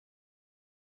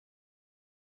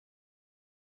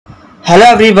Hello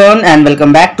everyone and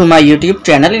welcome back to my YouTube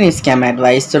channel in Scam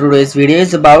Advice. So today's video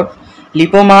is about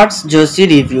Lipomarts Jersey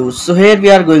Reviews. So here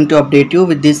we are going to update you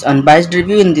with this unbiased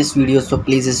review in this video. So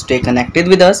please stay connected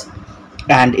with us.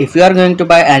 And if you are going to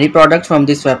buy any product from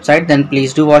this website, then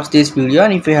please do watch this video.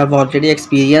 And if you have already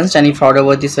experienced any fraud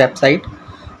over this website,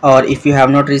 or if you have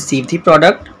not received the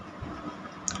product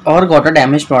or got a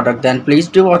damaged product, then please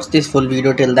do watch this full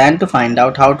video till then to find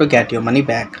out how to get your money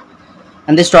back.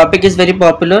 And this topic is very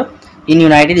popular in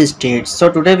United States.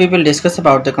 So today we will discuss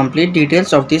about the complete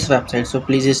details of this website. So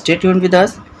please stay tuned with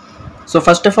us. So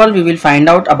first of all, we will find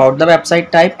out about the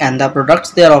website type and the products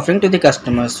they are offering to the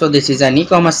customers. So this is an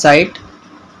e-commerce site,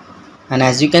 and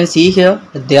as you can see here,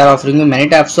 they are offering you many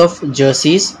types of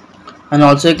jerseys, and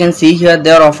also you can see here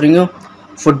they are offering you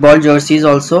football jerseys,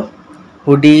 also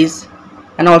hoodies,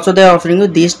 and also they are offering you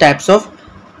these types of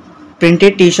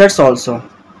printed t-shirts also.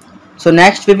 So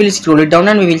next we will scroll it down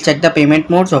and we will check the payment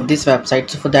modes of this website.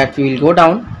 So for that we will go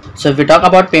down. So if we talk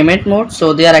about payment mode,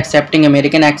 so they are accepting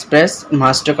American Express,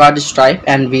 MasterCard, Stripe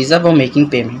and Visa for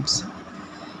making payments.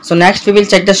 So next we will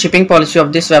check the shipping policy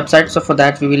of this website. So for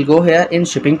that we will go here in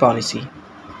shipping policy.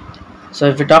 So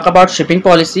if we talk about shipping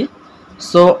policy,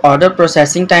 so order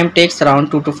processing time takes around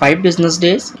 2 to 5 business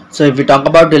days. So if we talk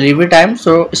about delivery time,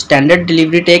 so standard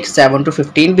delivery takes 7 to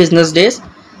 15 business days,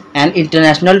 and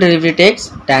international delivery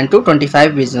takes 10 to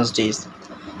 25 business days.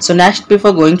 So next,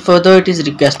 before going further, it is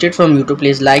requested from you to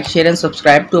please like, share and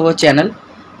subscribe to our channel,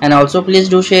 and also please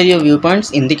do share your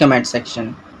viewpoints in the comment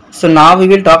section. So now we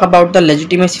will talk about the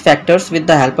legitimacy factors with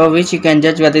the help of which you can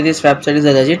judge whether this website is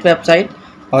a legit website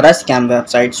or a scam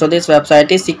website. So this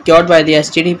website is secured by the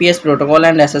HTTPS protocol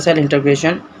and SSL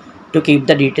integration to keep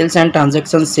the details and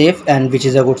transactions safe, and which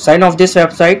is a good sign of this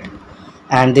website.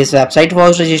 And this website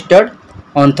was registered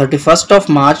on 31st of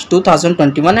March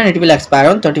 2021 and it will expire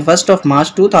on 31st of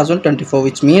March 2024,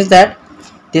 which means that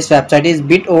this website is a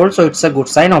bit old, so it's a good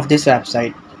sign of this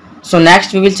website. So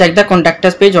next we will check the contact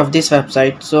us page of this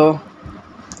website. So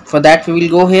for that we will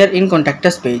go here in contact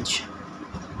us page.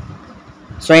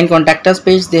 So in contact us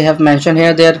page they have mentioned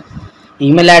here their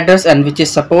email address, and which is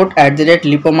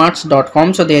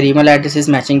support@lipomarts.com. so their email address is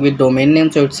matching with domain name,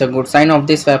 so it's a good sign of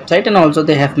this website. And also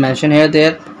they have mentioned here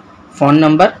their phone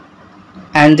number,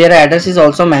 and their address is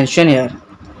also mentioned here,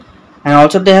 and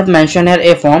also they have mentioned here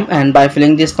a form, and by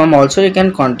filling this form also you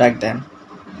can contact them.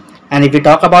 And if we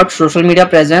talk about social media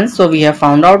presence, so we have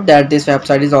found out that this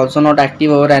website is also not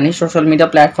active over any social media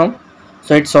platform,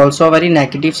 so it's also a very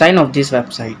negative sign of this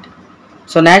website.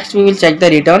 So next we will check the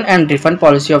return and refund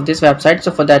policy of this website.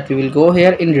 So for that we will go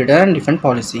here in return and refund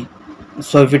policy.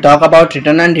 So if we talk about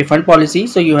return and refund policy,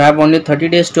 so you have only 30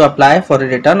 days to apply for a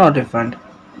return or refund,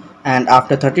 and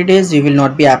after 30 days you will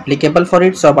not be applicable for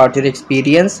it. So about your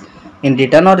experience in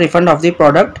return or refund of the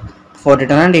product, for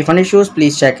return and refund issues,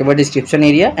 please check our description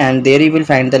area, and there you will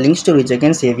find the links to which you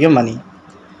can save your money.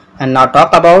 And now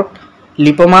talk about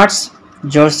Lipomarts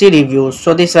Jersey Reviews.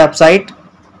 So this website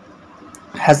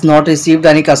has not received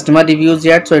any customer reviews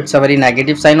yet, so it's a very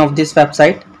negative sign of this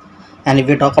website. And if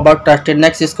we talk about trust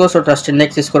index score, so trust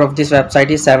index score of this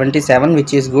website is 77,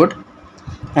 which is good.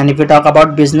 And if we talk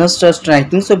about business trust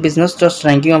ranking, so business trust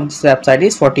ranking of this website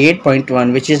is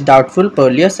 48.1, which is doubtful,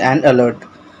 perilous and alert,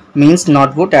 means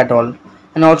not good at all.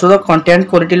 And also the content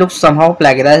quality looks somehow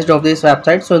plagiarized of this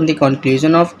website. So in the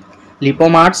conclusion of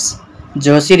Lipomarts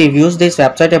Jersey Reviews, this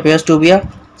website appears to be a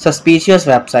suspicious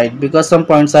website, because some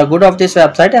points are good of this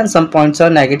website and some points are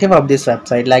negative of this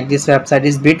website. Like this website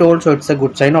is bit old, so it's a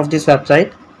good sign of this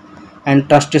website, and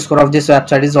trust score of this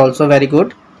website is also very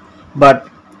good, but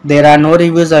there are no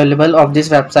reviews available of this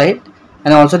website.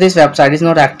 And also this website is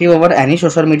not active over any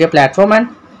social media platform, and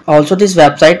also this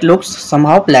website looks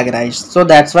somehow plagiarized. So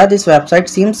that's why this website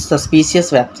seems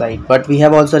suspicious website, but we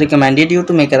have also recommended you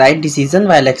to make a right decision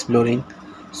while exploring.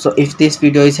 So if this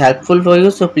video is helpful for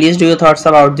you, so please do your thoughts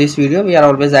about this video. We are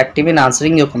always active in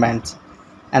answering your comments.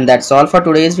 And that's all for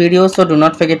today's video. So do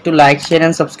not forget to like, share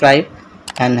and subscribe,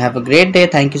 and have a great day.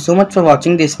 Thank you so much for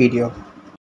watching this video.